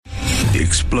The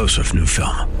explosive new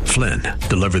film, Flynn,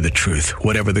 deliver the truth,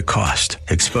 whatever the cost,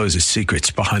 exposes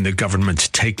secrets behind the government's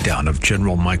takedown of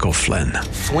General Michael Flynn.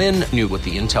 Flynn knew what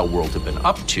the intel world had been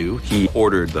up to. He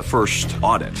ordered the first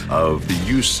audit of the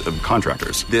use of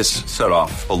contractors. This set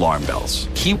off alarm bells.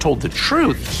 He told the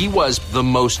truth. He was the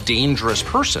most dangerous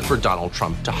person for Donald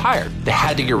Trump to hire. They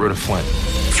had to get rid of Flynn.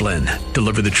 Flynn,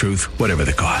 deliver the truth, whatever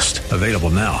the cost. Available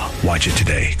now. Watch it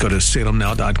today. Go to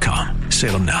salemnow.com.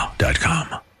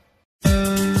 salemnow.com.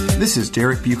 This is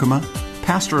Derek Buikema,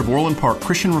 pastor of Orland Park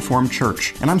Christian Reformed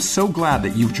Church, and I'm so glad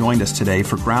that you've joined us today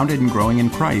for Grounded and Growing in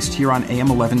Christ here on AM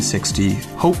 1160,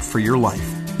 Hope for Your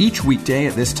Life. Each weekday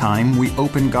at this time, we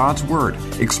open God's Word,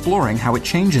 exploring how it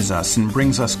changes us and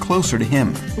brings us closer to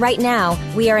Him. Right now,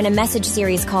 we are in a message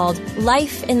series called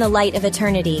Life in the Light of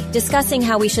Eternity, discussing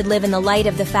how we should live in the light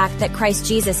of the fact that Christ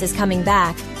Jesus is coming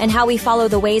back, and how we follow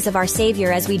the ways of our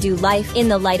Savior as we do life in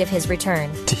the light of His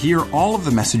return. To hear all of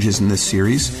the messages in this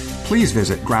series, please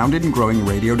visit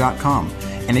groundedandgrowingradio.com.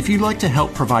 And if you'd like to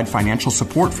help provide financial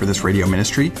support for this radio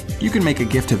ministry, you can make a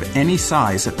gift of any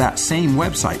size at that same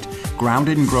website,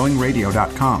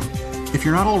 groundedandgrowingradio.com. If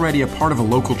you're not already a part of a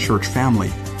local church family,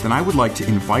 then I would like to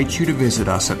invite you to visit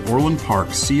us at Orland Park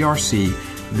CRC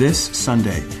this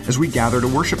Sunday as we gather to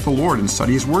worship the Lord and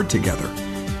study His Word together.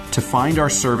 To find our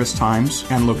service times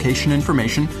and location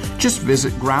information, just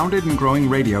visit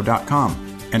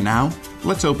groundedandgrowingradio.com. And now,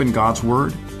 let's open God's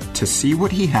Word to see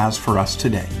what He has for us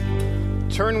today.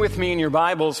 Turn with me in your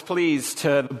Bibles, please,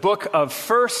 to the book of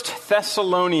 1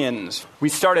 Thessalonians. We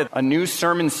started a new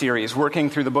sermon series working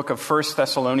through the book of 1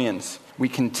 Thessalonians. We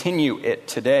continue it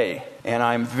today. And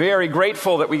I'm very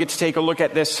grateful that we get to take a look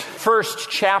at this first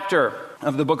chapter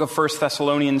of the book of 1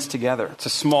 Thessalonians together. It's a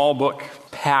small book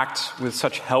packed with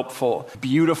such helpful,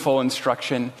 beautiful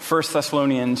instruction. 1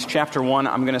 Thessalonians chapter 1,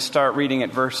 I'm going to start reading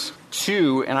at verse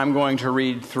 2, and I'm going to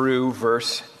read through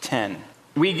verse 10.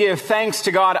 We give thanks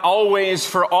to God always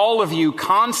for all of you,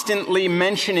 constantly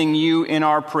mentioning you in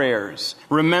our prayers,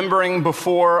 remembering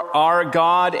before our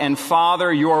God and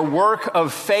Father your work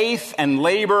of faith and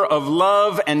labor of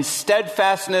love and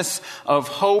steadfastness of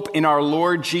hope in our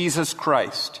Lord Jesus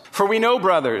Christ. For we know,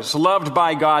 brothers, loved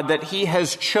by God, that He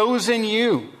has chosen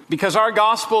you, because our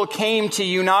gospel came to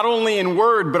you not only in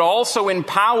word, but also in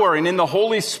power and in the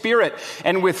Holy Spirit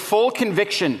and with full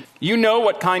conviction. You know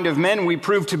what kind of men we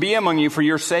proved to be among you for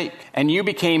your sake, and you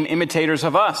became imitators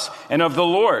of us and of the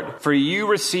Lord. For you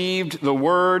received the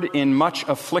word in much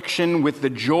affliction with the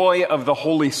joy of the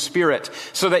Holy Spirit,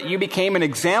 so that you became an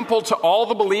example to all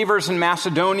the believers in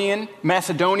Macedonia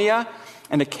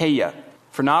and Achaia.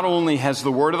 For not only has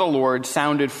the word of the Lord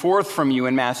sounded forth from you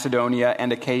in Macedonia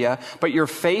and Achaia, but your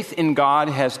faith in God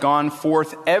has gone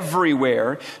forth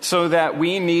everywhere, so that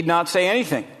we need not say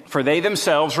anything. For they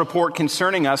themselves report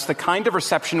concerning us the kind of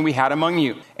reception we had among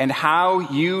you, and how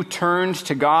you turned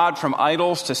to God from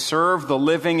idols to serve the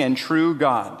living and true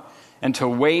God, and to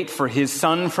wait for His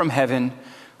Son from heaven,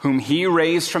 whom He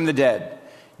raised from the dead,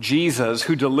 Jesus,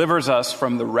 who delivers us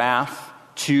from the wrath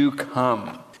to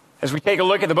come. As we take a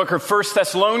look at the book of 1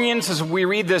 Thessalonians, as we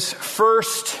read this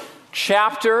first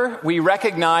chapter, we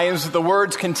recognize the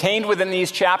words contained within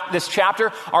this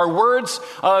chapter are words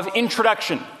of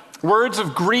introduction, words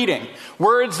of greeting,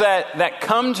 words that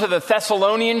come to the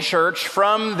Thessalonian church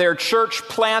from their church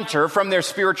planter, from their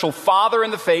spiritual father in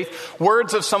the faith,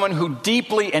 words of someone who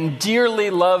deeply and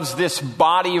dearly loves this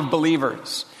body of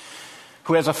believers,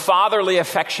 who has a fatherly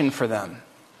affection for them.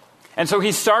 And so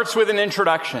he starts with an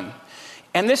introduction.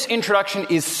 And this introduction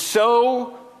is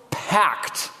so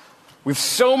packed with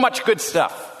so much good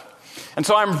stuff. And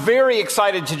so I'm very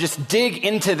excited to just dig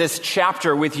into this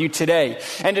chapter with you today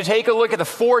and to take a look at the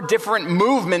 4 different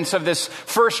movements of this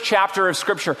first chapter of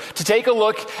Scripture, to take a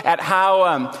look at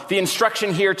how the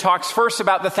instruction here talks first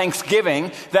about the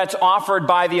thanksgiving that's offered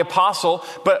by the apostle,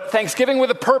 but thanksgiving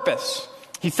with a purpose.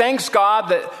 He thanks God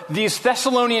that these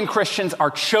Thessalonian Christians are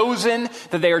chosen,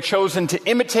 that they are chosen to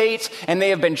imitate, and they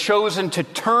have been chosen to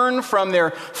turn from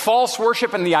their false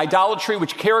worship and the idolatry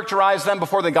which characterized them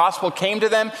before the gospel came to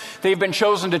them. They've been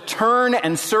chosen to turn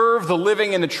and serve the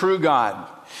living and the true God.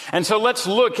 And so let's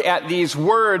look at these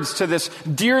words to this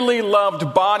dearly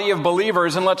loved body of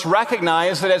believers, and let's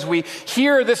recognize that as we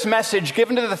hear this message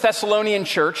given to the Thessalonian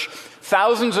church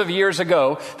thousands of years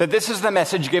ago, that this is the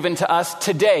message given to us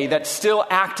today that's still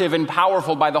active and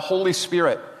powerful by the Holy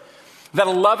Spirit. That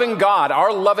a loving God,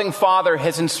 our loving Father,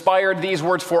 has inspired these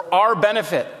words for our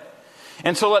benefit.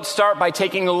 And so let's start by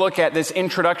taking a look at this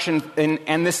introduction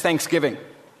and this thanksgiving.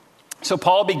 So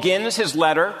Paul begins his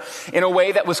letter in a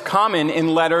way that was common in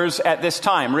letters at this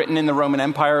time, written in the Roman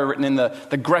Empire, written in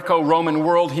the Greco-Roman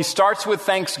world. He starts with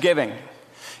thanksgiving.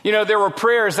 You know, there were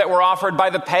prayers that were offered by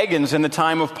the pagans in the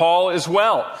time of Paul as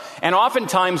well. And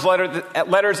oftentimes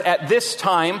letters at this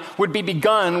time would be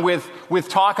begun with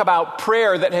talk about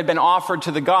prayer that had been offered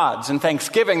to the gods and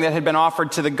thanksgiving that had been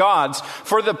offered to the gods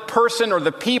for the person or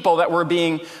the people that were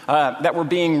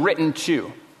being written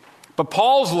to. But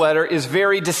Paul's letter is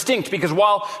very distinct because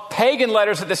while pagan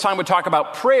letters at this time would talk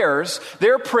about prayers,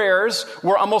 their prayers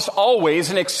were almost always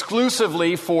and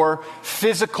exclusively for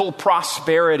physical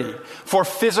prosperity, for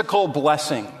physical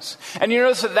blessings. And you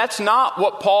notice that that's not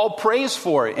what Paul prays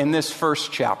for in this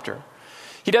first chapter.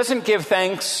 He doesn't give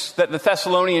thanks that the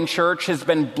Thessalonian church has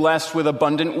been blessed with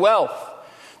abundant wealth,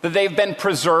 that they've been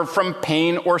preserved from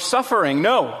pain or suffering.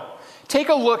 No. Take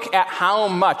a look at how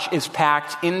much is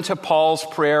packed into Paul's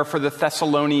prayer for the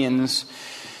Thessalonians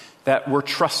that were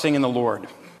trusting in the Lord.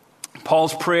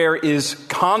 Paul's prayer is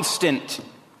constant.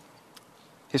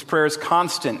 His prayer is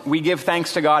constant. We give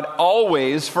thanks to God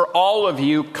always for all of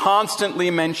you, constantly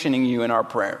mentioning you in our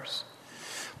prayers.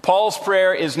 Paul's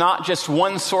prayer is not just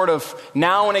one sort of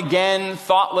now and again,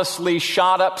 thoughtlessly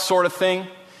shot up sort of thing.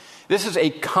 This is a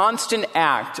constant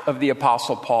act of the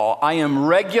Apostle Paul. I am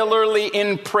regularly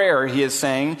in prayer, he is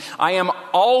saying. I am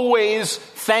always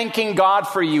thanking God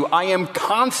for you. I am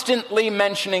constantly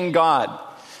mentioning God,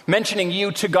 mentioning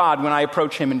you to God when I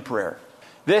approach him in prayer.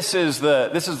 This is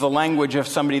the language of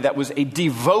somebody that was a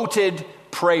devoted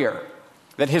prayer,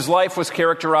 that his life was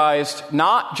characterized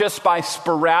not just by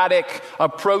sporadic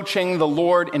approaching the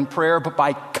Lord in prayer, but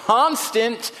by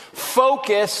constant,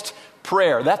 focused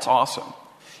prayer. That's awesome.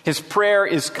 His prayer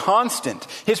is constant.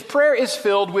 His prayer is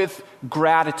filled with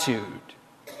gratitude.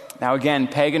 Now again,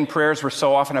 pagan prayers were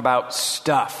so often about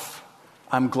stuff.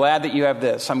 I'm glad that you have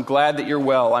this. I'm glad that you're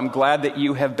well. I'm glad that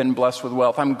you have been blessed with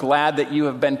wealth. I'm glad that you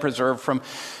have been preserved from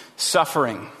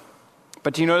suffering.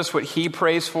 But do you notice what he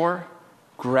prays for?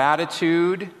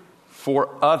 Gratitude for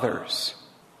others.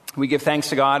 We give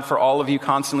thanks to God for all of you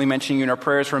constantly mentioning you in our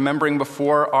prayers, remembering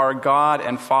before our God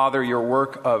and Father your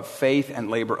work of faith and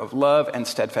labor of love and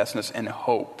steadfastness and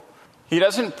hope. He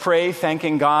doesn't pray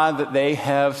thanking God that they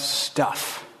have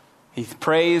stuff. He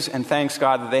prays and thanks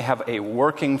God that they have a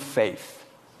working faith,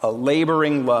 a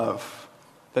laboring love,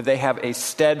 that they have a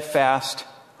steadfast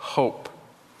hope.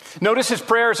 Notice his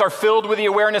prayers are filled with the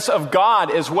awareness of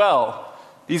God as well.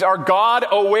 These are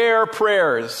God-aware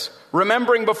prayers.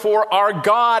 Remembering before our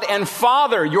God and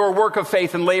Father your work of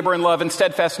faith and labor and love and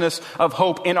steadfastness of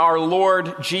hope in our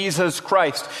Lord Jesus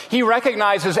Christ. He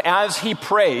recognizes as he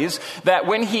prays that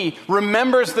when he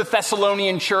remembers the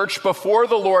Thessalonian church before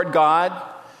the Lord God,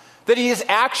 that he is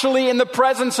actually in the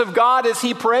presence of God as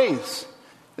he prays.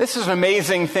 This is an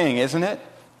amazing thing, isn't it?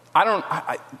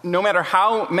 No matter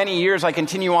how many years I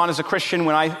continue on as a Christian,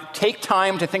 when I take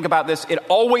time to think about this, it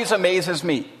always amazes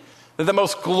me that the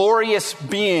most glorious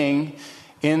being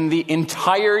in the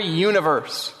entire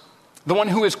universe, the one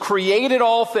who has created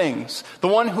all things, the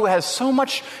one who has so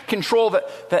much control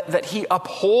that he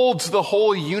upholds the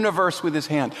whole universe with his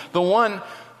hand, the one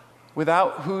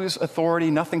without whose authority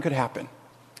nothing could happen,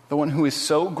 the one who is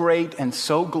so great and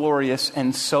so glorious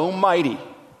and so mighty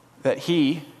that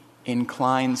he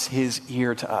inclines his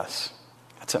ear to us.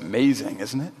 That's amazing,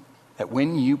 isn't it? That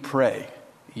when you pray,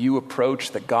 you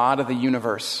approach the God of the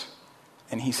universe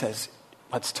and he says,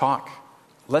 let's talk.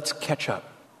 Let's catch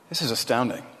up. This is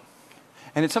astounding.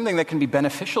 And it's something that can be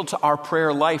beneficial to our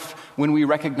prayer life when we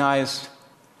recognize,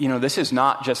 this is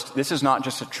not just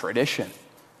a tradition.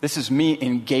 This is me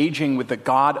engaging with the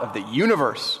God of the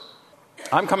universe.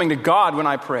 I'm coming to God when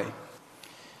I pray.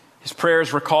 His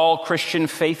prayers recall Christian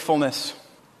faithfulness.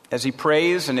 As he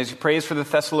prays for the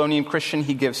Thessalonian Christian,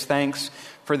 he gives thanks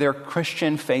for their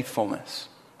Christian faithfulness.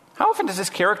 How often does this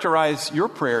characterize your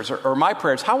prayers or my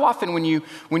prayers? How often when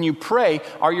you pray,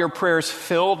 are your prayers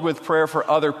filled with prayer for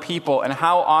other people? And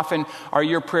how often are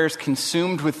your prayers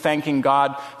consumed with thanking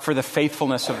God for the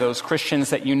faithfulness of those Christians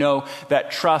that you know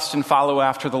that trust and follow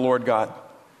after the Lord God?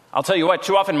 I'll tell you what,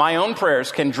 too often my own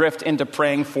prayers can drift into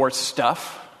praying for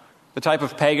stuff, the type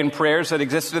of pagan prayers that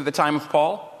existed at the time of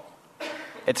Paul.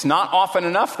 It's not often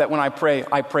enough that when I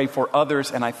pray for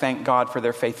others and I thank God for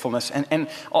their faithfulness. And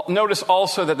notice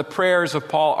also that the prayers of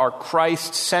Paul are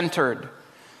Christ-centered,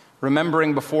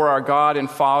 remembering before our God and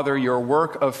Father your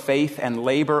work of faith and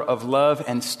labor of love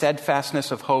and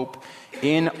steadfastness of hope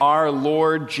in our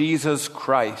Lord Jesus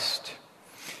Christ.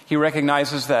 He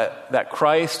recognizes that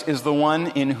Christ is the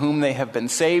one in whom they have been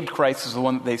saved. Christ is the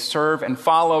one that they serve and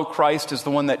follow. Christ is the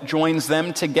one that joins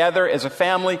them together as a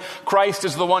family. Christ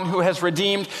is the one who has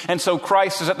redeemed. And so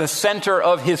Christ is at the center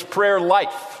of his prayer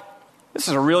life. This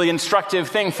is a really instructive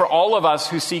thing for all of us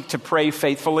who seek to pray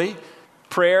faithfully.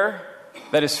 Prayer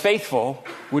that is faithful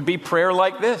would be prayer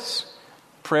like this.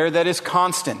 Prayer that is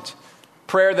constant.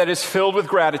 Prayer that is filled with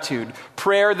gratitude.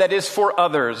 Prayer that is for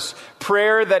others.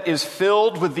 Prayer that is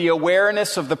filled with the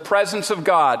awareness of the presence of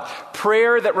God.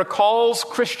 Prayer that recalls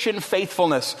Christian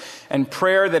faithfulness. And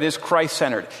prayer that is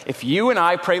Christ-centered. If you and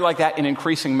I pray like that in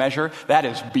increasing measure, that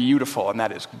is beautiful and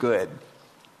that is good.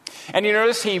 And you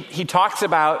notice he talks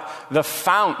about the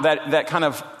fount that kind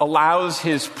of allows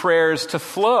his prayers to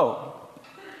flow.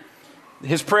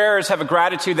 His prayers have a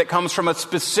gratitude that comes from a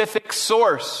specific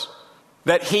source,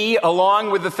 that he,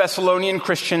 along with the Thessalonian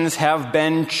Christians, have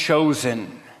been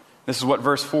chosen. This is what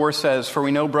verse 4 says, "For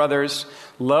we know, brothers,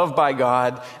 loved by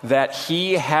God, that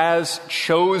he has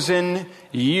chosen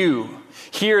you."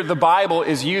 Here, the Bible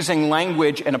is using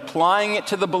language and applying it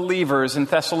to the believers in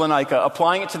Thessalonica,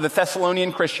 applying it to the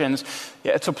Thessalonian Christians.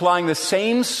 It's applying the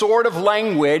same sort of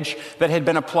language that had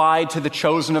been applied to the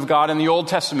chosen of God in the Old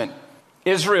Testament.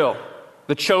 Israel,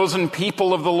 the chosen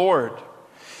people of the Lord.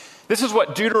 This is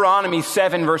what Deuteronomy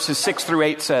 7 verses 6 through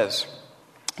 8 says.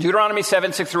 Deuteronomy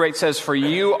 7, 6 through 8 says, "For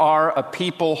you are a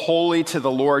people holy to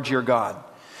the Lord your God.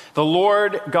 The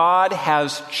Lord God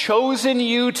has chosen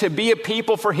you to be a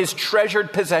people for his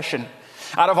treasured possession.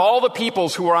 Out of all the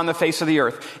peoples who are on the face of the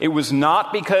earth, it was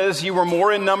not because you were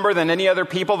more in number than any other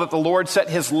people that the Lord set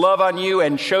his love on you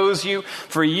and chose you,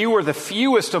 for you were the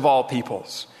fewest of all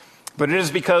peoples. But it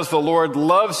is because the Lord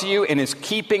loves you and is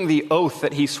keeping the oath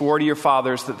that he swore to your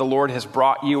fathers, that the Lord has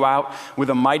brought you out with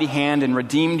a mighty hand and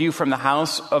redeemed you from the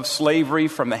house of slavery,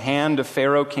 from the hand of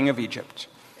Pharaoh, king of Egypt.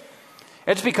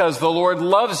 It's because the Lord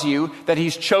loves you that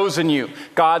he's chosen you."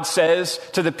 God says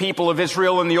to the people of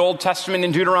Israel in the Old Testament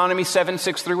in Deuteronomy 7,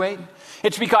 6 through 8.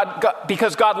 It's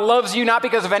because God loves you, not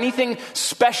because of anything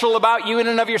special about you in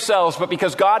and of yourselves, but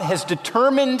because God has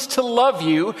determined to love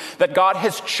you, that God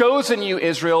has chosen you,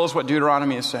 Israel, is what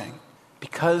Deuteronomy is saying.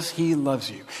 Because he loves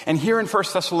you. And here in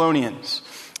 1 Thessalonians,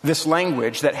 this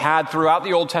language that had throughout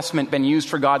the Old Testament been used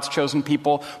for God's chosen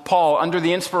people, Paul, under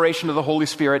the inspiration of the Holy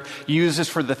Spirit, uses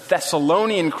for the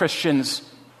Thessalonian Christians.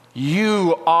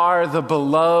 "You are the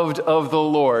beloved of the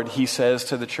Lord," he says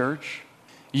to the church.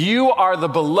 "You are the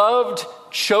beloved,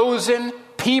 chosen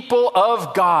people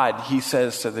of God," he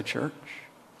says to the church.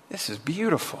 This is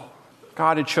beautiful.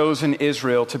 God had chosen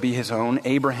Israel to be his own,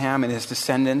 Abraham and his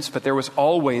descendants, but there was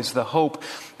always the hope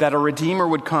that a Redeemer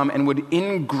would come and would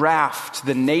ingraft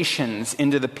the nations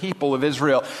into the people of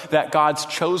Israel, that God's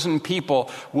chosen people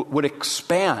would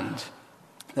expand,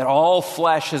 that all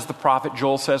flesh, as the prophet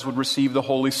Joel says, would receive the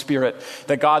Holy Spirit,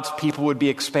 that God's people would be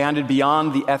expanded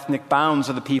beyond the ethnic bounds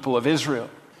of the people of Israel.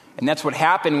 And that's what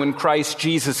happened when Christ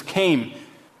Jesus came.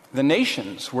 The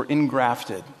nations were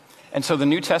ingrafted. And so the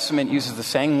New Testament uses the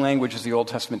same language as the Old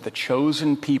Testament, the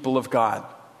chosen people of God.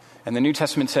 And the New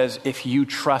Testament says, if you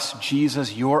trust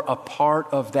Jesus, you're a part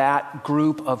of that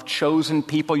group of chosen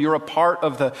people. You're a part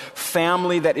of the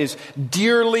family that is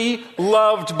dearly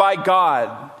loved by God.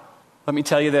 Let me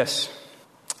tell you this.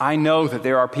 I know that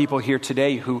there are people here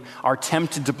today who are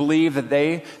tempted to believe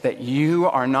that you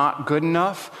are not good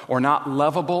enough or not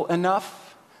lovable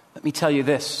enough. Let me tell you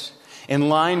this. In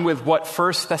line with what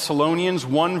 1 Thessalonians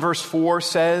 1 verse 4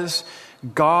 says,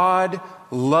 God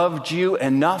loved you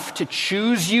enough to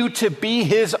choose you to be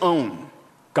his own.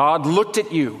 God looked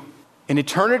at you in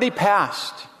eternity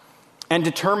past and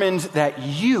determined that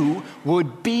you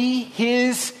would be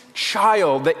his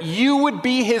child, that you would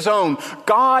be his own.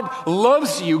 God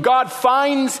loves you. God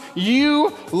finds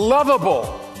you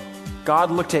lovable.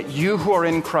 God looked at you who are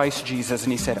in Christ Jesus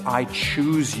and he said, I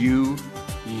choose you.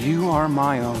 You are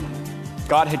my own.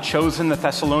 God had chosen the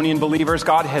Thessalonian believers.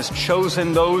 God has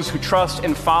chosen those who trust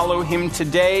and follow him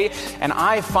today. And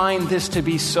I find this to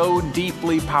be so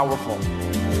deeply powerful.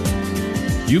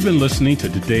 You've been listening to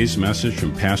today's message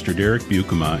from Pastor Derek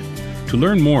Buikema. To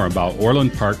learn more about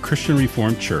Orland Park Christian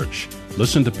Reformed Church,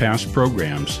 listen to past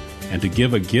programs, and to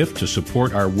give a gift to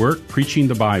support our work preaching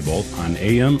the Bible on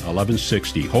AM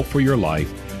 1160 Hope for Your Life,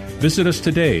 visit us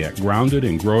today at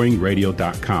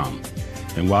groundedandgrowingradio.com.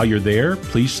 And while you're there,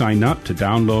 please sign up to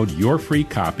download your free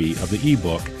copy of the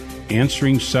ebook,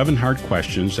 Answering 7 Hard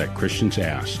Questions That Christians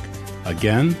Ask.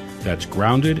 Again, that's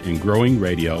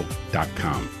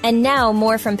groundedandgrowingradio.com. And now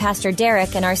more from Pastor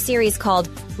Derek in our series called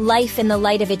Life in the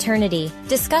Light of Eternity,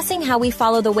 discussing how we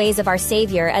follow the ways of our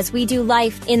Savior as we do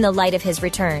life in the light of his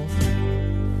return.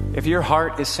 If your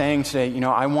heart is saying today,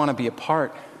 I want to be a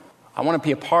part. I want to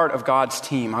be a part of God's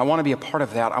team. I want to be a part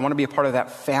of that. I want to be a part of that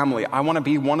family. I want to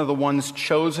be one of the ones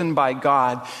chosen by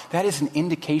God. That is an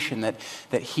indication that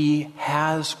he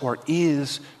has or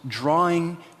is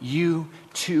drawing you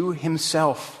to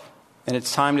himself. And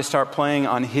it's time to start playing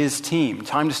on his team.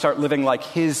 Time to start living like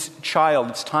his child.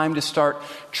 It's time to start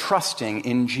trusting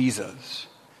in Jesus.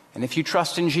 And if you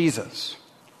trust in Jesus,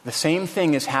 the same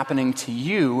thing is happening to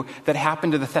you that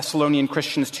happened to the Thessalonian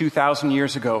Christians 2,000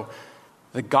 years ago.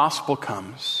 The gospel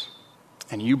comes,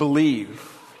 and you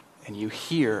believe, and you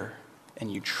hear,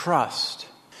 and you trust,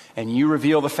 and you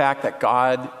reveal the fact that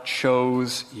God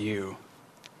chose you.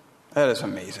 That is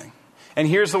amazing. And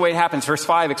here's the way it happens. Verse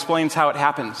 5 explains how it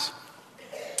happens.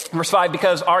 Verse 5,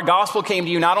 because our gospel came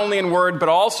to you not only in word, but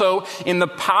also in the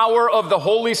power of the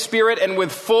Holy Spirit and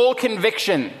with full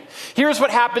conviction. Here's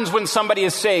what happens when somebody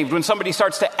is saved, when somebody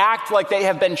starts to act like they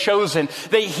have been chosen.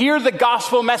 They hear the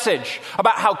gospel message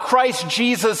about how Christ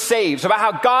Jesus saves, about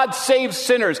how God saves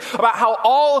sinners, about how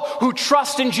all who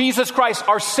trust in Jesus Christ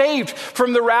are saved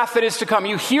from the wrath that is to come.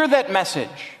 You hear that message,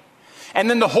 and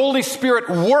then the Holy Spirit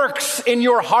works in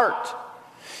your heart.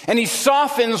 And he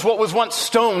softens what was once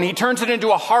stone. He turns it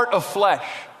into a heart of flesh.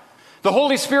 The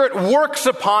Holy Spirit works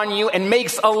upon you and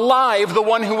makes alive the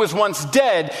one who was once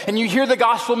dead. And you hear the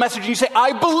gospel message and you say,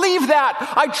 I believe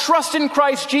that. I trust in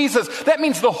Christ Jesus. That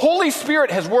means the Holy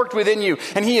Spirit has worked within you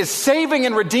and he is saving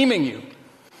and redeeming you.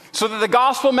 So that the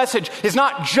gospel message is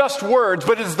not just words,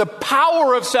 but it is the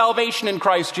power of salvation in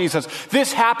Christ Jesus.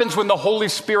 This happens when the Holy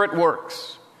Spirit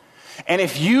works. And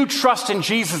if you trust in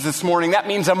Jesus this morning, that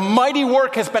means a mighty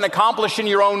work has been accomplished in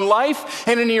your own life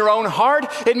and in your own heart.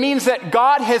 It means that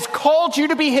God has called you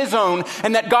to be his own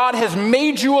and that God has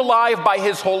made you alive by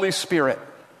his Holy Spirit.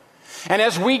 And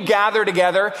as we gather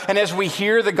together and as we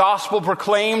hear the gospel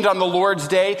proclaimed on the Lord's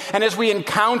Day and as we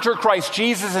encounter Christ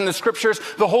Jesus in the scriptures,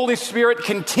 the Holy Spirit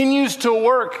continues to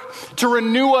work to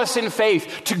renew us in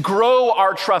faith, to grow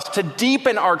our trust, to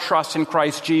deepen our trust in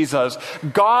Christ Jesus.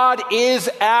 God is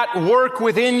at work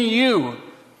within you,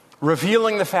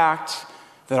 revealing the fact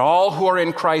that all who are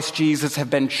in Christ Jesus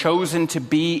have been chosen to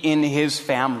be in his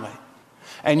family.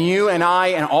 And you and I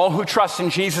and all who trust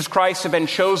in Jesus Christ have been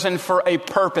chosen for a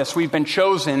purpose. We've been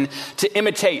chosen to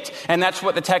imitate. And that's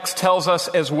what the text tells us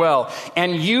as well.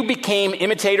 And you became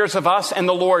imitators of us, and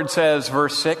the Lord says,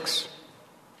 verse 6,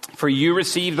 for you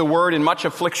received the word in much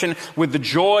affliction with the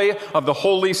joy of the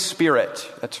Holy Spirit.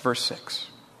 That's verse 6.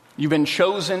 You've been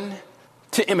chosen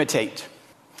to imitate.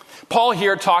 Paul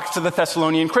here talks to the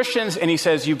Thessalonian Christians and he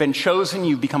says, you've been chosen,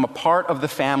 you've become a part of the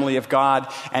family of God,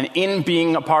 and in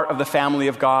being a part of the family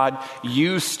of God,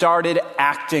 you started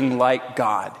acting like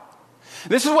God.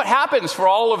 This is what happens for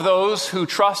all of those who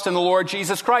trust in the Lord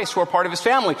Jesus Christ, who are part of his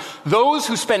family. Those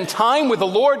who spend time with the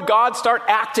Lord God start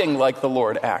acting like the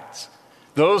Lord acts.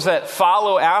 Those that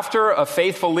follow after a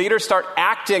faithful leader start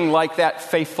acting like that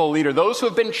faithful leader. Those who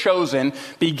have been chosen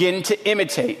begin to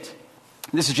imitate.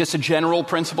 This is just a general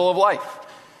principle of life.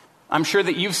 I'm sure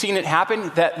that you've seen it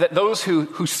happen, that those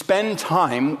who spend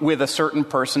time with a certain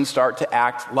person start to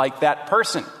act like that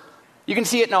person. You can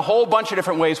see it in a whole bunch of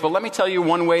different ways, but let me tell you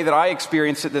one way that I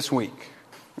experienced it this week.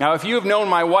 Now, if you have known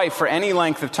my wife for any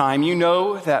length of time, you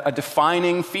know that a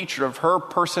defining feature of her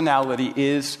personality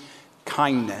is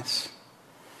kindness.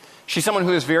 She's someone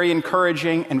who is very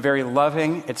encouraging and very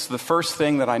loving. It's the first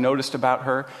thing that I noticed about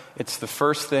her. It's the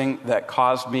first thing that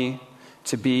caused me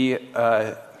to be,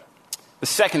 the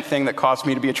second thing that caused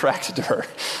me to be attracted to her.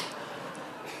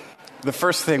 The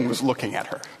first thing was looking at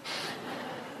her.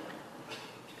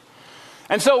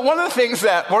 And so one of the things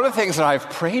that I've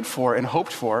prayed for and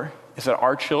hoped for is that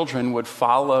our children would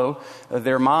follow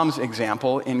their mom's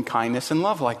example in kindness and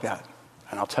love like that.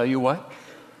 And I'll tell you what,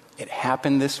 it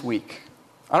happened this week.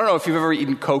 I don't know if you've ever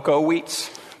eaten cocoa wheats,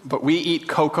 but we eat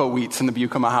cocoa wheats in the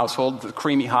Bukema household, the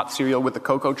creamy hot cereal with the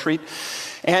cocoa treat.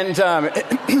 And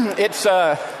it's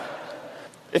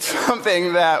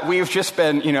something that we've just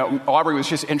been, Aubrey was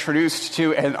just introduced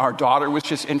to and our daughter was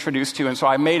just introduced to. And so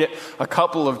I made it a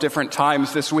couple of different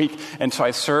times this week. And so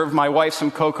I served my wife some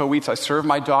cocoa wheats. I served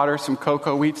my daughter some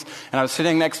cocoa wheats. And I was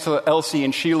sitting next to Elsie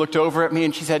and she looked over at me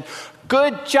and she said,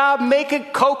 "Good job making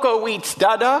cocoa wheats,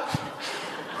 Dada."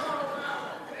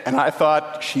 And I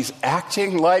thought, she's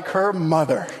acting like her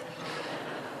mother.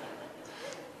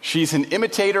 She's an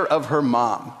imitator of her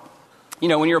mom.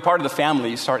 When you're a part of the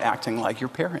family, you start acting like your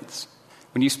parents.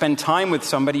 When you spend time with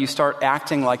somebody, you start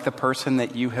acting like the person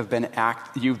that you've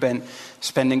been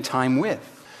spending time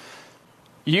with.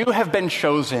 You have been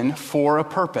chosen for a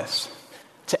purpose,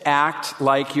 to act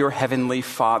like your heavenly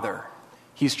Father.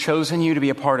 He's chosen you to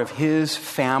be a part of his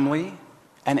family,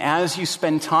 and as you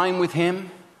spend time with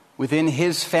him, within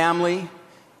his family,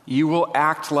 you will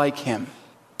act like him.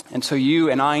 And so you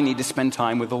and I need to spend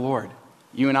time with the Lord.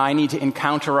 You and I need to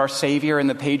encounter our Savior in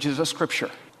the pages of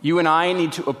Scripture. You and I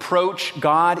need to approach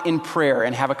God in prayer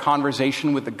and have a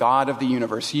conversation with the God of the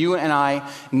universe. You and I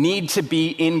need to be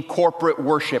in corporate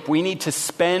worship. We need to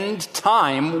spend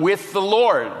time with the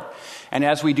Lord. And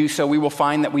as we do so, we will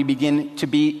find that we begin to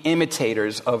be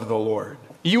imitators of the Lord.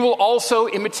 You will also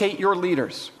imitate your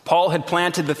leaders. Paul had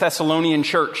planted the Thessalonian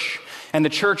church, and the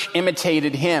church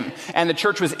imitated him. And the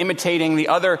church was imitating the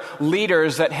other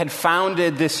leaders that had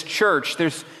founded this church.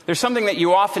 There's something that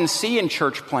you often see in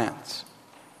church plants.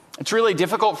 It's really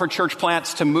difficult for church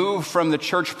plants to move from the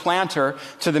church planter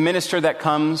to the minister that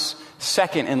comes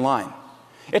second in line.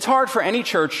 It's hard for any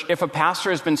church, if a pastor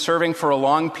has been serving for a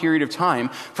long period of time,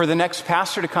 for the next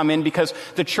pastor to come in, because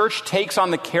the church takes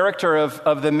on the character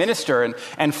of the minister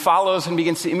and follows and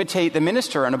begins to imitate the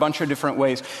minister in a bunch of different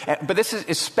ways. But this is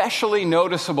especially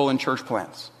noticeable in church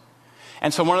plants.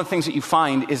 And so one of the things that you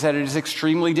find is that it is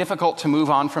extremely difficult to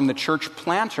move on from the church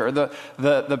planter,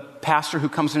 the pastor who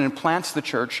comes in and plants the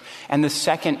church, and the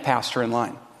second pastor in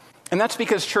line. And that's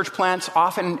because church plants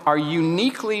often are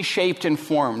uniquely shaped and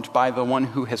formed by the one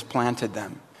who has planted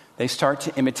them. They start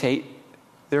to imitate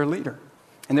their leader.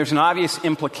 And there's an obvious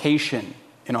implication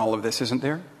in all of this, isn't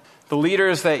there? The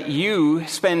leaders that you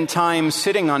spend time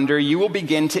sitting under, you will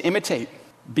begin to imitate.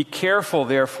 Be careful,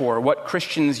 therefore, what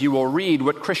Christians you will read,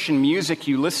 what Christian music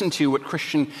you listen to, what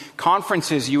Christian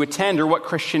conferences you attend, or what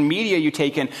Christian media you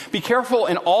take in. Be careful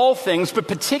in all things, but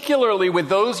particularly with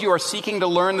those you are seeking to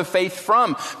learn the faith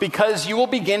from, because you will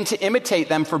begin to imitate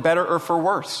them for better or for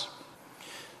worse.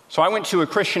 So I went to a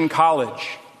Christian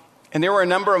college, and there were a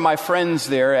number of my friends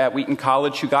there at Wheaton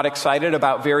College who got excited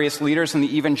about various leaders in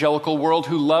the evangelical world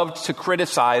who loved to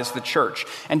criticize the church.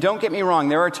 And don't get me wrong,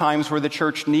 there are times where the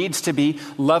church needs to be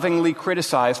lovingly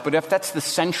criticized, but if that's the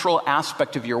central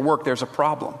aspect of your work, there's a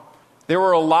problem. There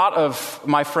were a lot of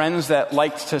my friends that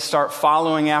liked to start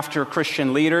following after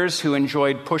Christian leaders who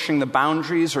enjoyed pushing the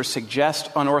boundaries or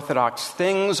suggest unorthodox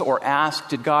things or ask,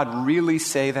 did God really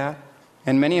say that?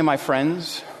 And many of my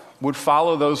friends would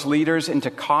follow those leaders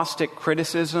into caustic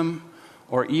criticism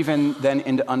or even then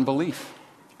into unbelief.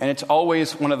 And it's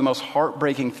always one of the most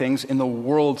heartbreaking things in the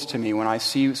world to me when I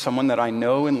see someone that I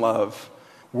know and love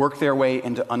work their way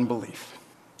into unbelief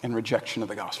and rejection of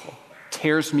the gospel. It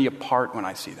tears me apart when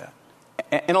I see that.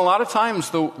 And a lot of times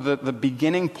the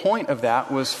beginning point of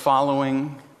that was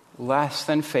following less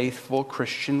than faithful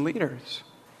Christian leaders.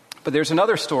 But there's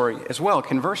another story as well,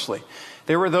 conversely.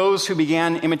 There were those who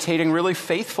began imitating really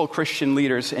faithful Christian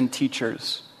leaders and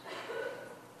teachers.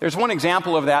 There's one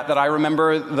example of that I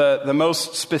remember the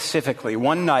most specifically.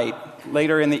 One night,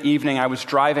 later in the evening, I was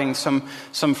driving some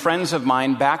friends of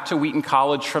mine back to Wheaton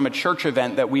College from a church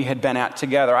event that we had been at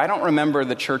together. I don't remember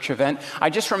the church event. I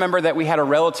just remember that we had a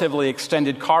relatively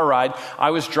extended car ride.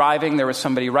 I was driving. There was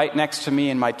somebody right next to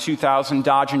me in my 2000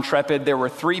 Dodge Intrepid. There were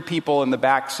 3 people in the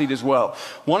back seat as well.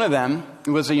 One of them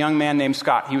was a young man named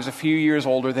Scott. He was a few years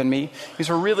older than me. He's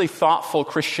a really thoughtful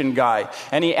Christian guy.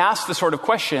 And he asked the sort of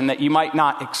question that you might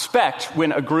not expect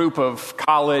when a group of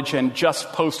college and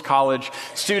just post-college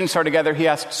students are together. He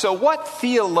asked, so what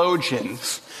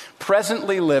theologians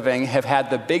presently living have had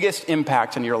the biggest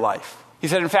impact on your life? He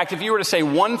said, in fact, if you were to say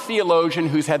one theologian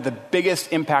who's had the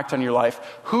biggest impact on your life,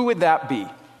 who would that be?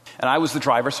 And I was the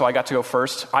driver, so I got to go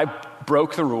first. I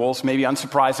broke the rules, maybe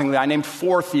unsurprisingly. I named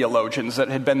 4 theologians that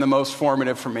had been the most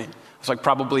formative for me. It was like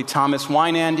probably Thomas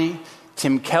Weinandy,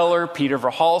 Tim Keller, Peter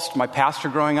Verhulst, my pastor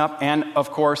growing up, and, of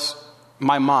course,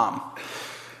 my mom.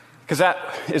 Because that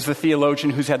is the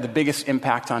theologian who's had the biggest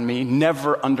impact on me.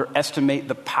 Never underestimate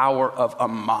the power of a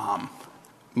mom.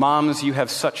 Moms, you have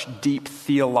such deep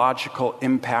theological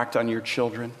impact on your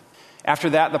children.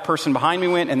 After that, the person behind me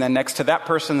went, and then next to that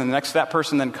person, then next to that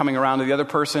person, then coming around to the other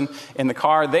person in the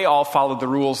car. They all followed the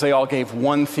rules. They all gave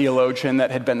one theologian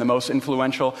that had been the most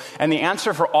influential. And the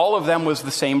answer for all of them was the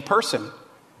same person.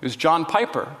 It was John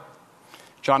Piper.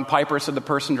 John Piper said the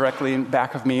person directly in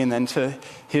back of me, and then to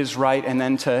his right, and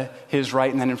then to his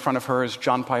right, and then in front of her is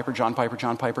John Piper, John Piper,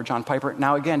 John Piper, John Piper.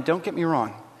 Now again, don't get me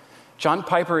wrong. John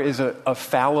Piper is a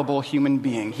fallible human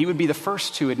being. He would be the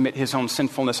first to admit his own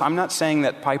sinfulness. I'm not saying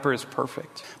that Piper is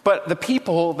perfect. But the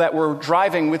people that were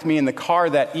driving with me in the car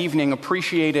that evening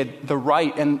appreciated the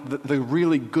right and the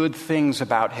really good things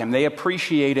about him. They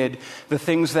appreciated the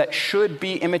things that should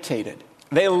be imitated.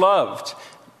 They loved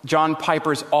John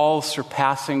Piper's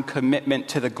all-surpassing commitment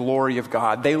to the glory of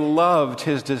God. They loved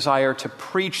his desire to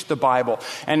preach the Bible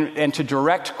and to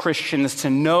direct Christians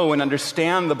to know and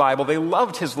understand the Bible. They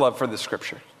loved his love for the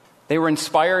Scripture. They were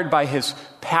inspired by his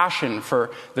passion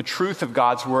for the truth of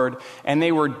God's Word, and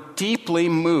they were deeply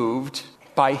moved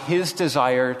by his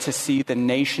desire to see the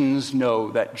nations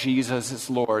know that Jesus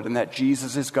is Lord and that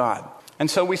Jesus is God. And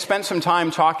so we spent some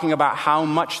time talking about how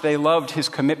much they loved his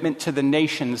commitment to the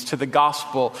nations, to the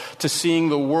gospel, to seeing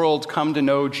the world come to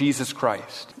know Jesus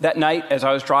Christ. That night, as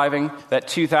I was driving that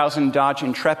 2000 Dodge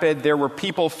Intrepid, there were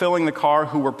people filling the car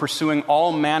who were pursuing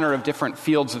all manner of different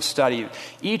fields of study.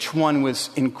 Each one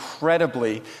was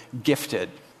incredibly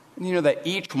gifted. And you know that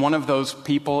each one of those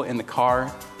people in the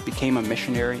car became a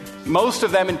missionary. Most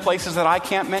of them in places that I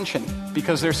can't mention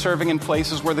because they're serving in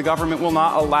places where the government will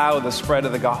not allow the spread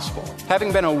of the gospel.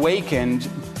 Having been awakened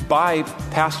by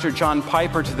Pastor John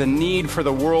Piper to the need for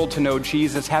the world to know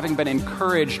Jesus, having been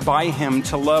encouraged by him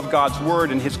to love God's word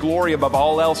and his glory above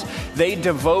all else, they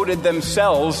devoted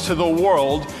themselves to the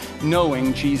world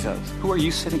knowing Jesus. Who are you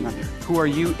sitting under? Who are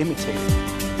you imitating?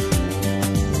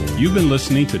 You've been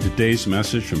listening to today's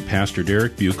message from Pastor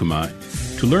Derek Buikema.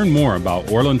 To learn more about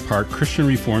Orland Park Christian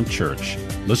Reformed Church,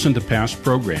 listen to past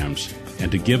programs,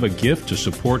 and to give a gift to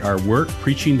support our work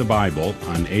preaching the Bible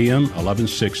on AM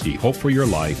 1160 Hope for Your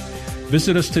Life,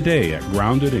 visit us today at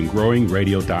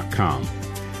groundedandgrowingradio.com.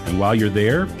 And while you're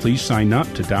there, please sign up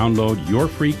to download your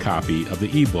free copy of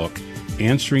the ebook,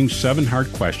 Answering 7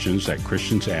 Hard Questions That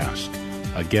Christians Ask.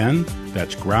 Again,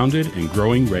 that's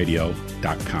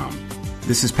groundedandgrowingradio.com.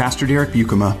 This is Pastor Derek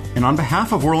Buikema, and on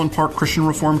behalf of Orland Park Christian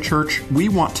Reformed Church, we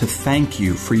want to thank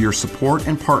you for your support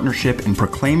and partnership in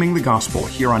proclaiming the gospel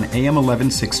here on AM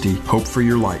 1160, Hope for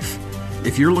Your Life.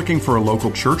 If you're looking for a local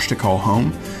church to call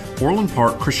home, Orland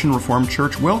Park Christian Reformed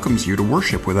Church welcomes you to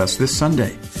worship with us this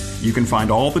Sunday. You can find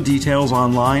all the details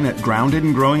online at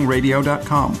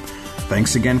groundedandgrowingradio.com.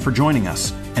 Thanks again for joining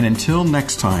us, and until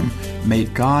next time, may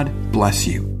God bless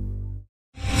you.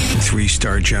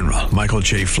 3-star General Michael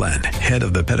J. Flynn, head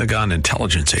of the Pentagon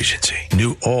Intelligence Agency,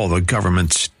 knew all the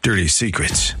government's dirty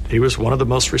secrets. He was one of the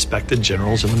most respected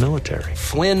generals in the military.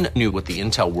 Flynn knew what the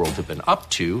intel world had been up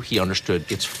to. He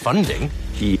understood its funding.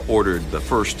 He ordered the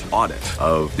first audit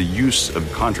of the use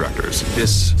of contractors.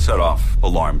 This set off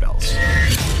alarm bells.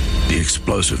 The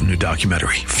explosive new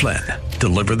documentary, Flynn,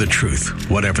 Deliver the Truth,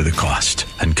 Whatever the Cost,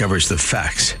 uncovers the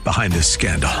facts behind this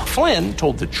scandal. Flynn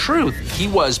told the truth. He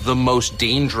was the most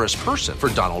dangerous person for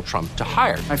Donald Trump to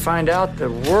hire. I find out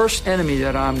the worst enemy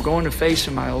that I'm going to face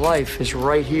in my life is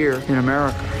right here in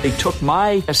America. They took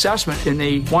my assessment and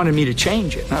they wanted me to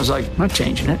change it. And I was like, I'm not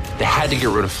changing it. They had to get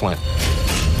rid of Flynn.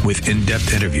 With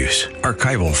in-depth interviews,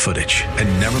 archival footage,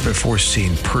 and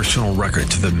never-before-seen personal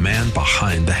records of the man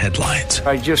behind the headlines.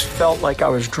 I just felt like I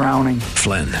was drowning.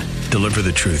 Flynn, Deliver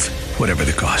the Truth, Whatever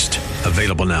the Cost.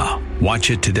 Available now.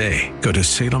 Watch it today. Go to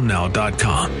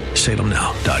salemnow.com.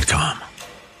 salemnow.com.